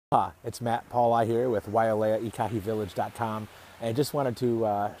Hi, it's Matt Pauli here with Wailea EkahiVillage.com, and just wanted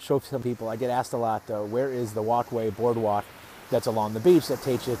to show some people. I get asked a lot, where is the walkway boardwalk that's along the beach that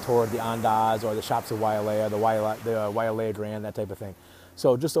takes you toward the Andaz or the shops of Wailea, the Wailea Grand, that type of thing.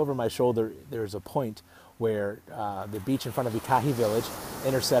 So just over my shoulder, there's a point where the beach in front of Ekahi Village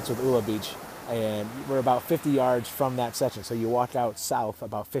intersects with Ula Beach, and we're about 50 yards from that section. So you walk out south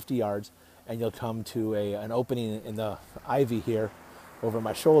about 50 yards, and you'll come to an opening in the ivy here over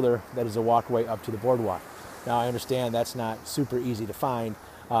my shoulder that is a walkway up to the boardwalk. Now I understand that's not super easy to find,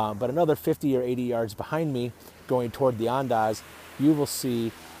 but another 50 or 80 yards behind me going toward the Andaz, you will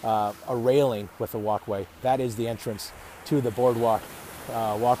see a railing with a walkway. That is the entrance to the boardwalk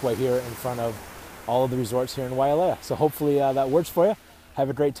walkway here in front of all of the resorts here in Wailea. So hopefully that works for you.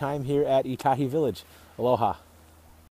 Have a great time here at Ekahi Village. Aloha.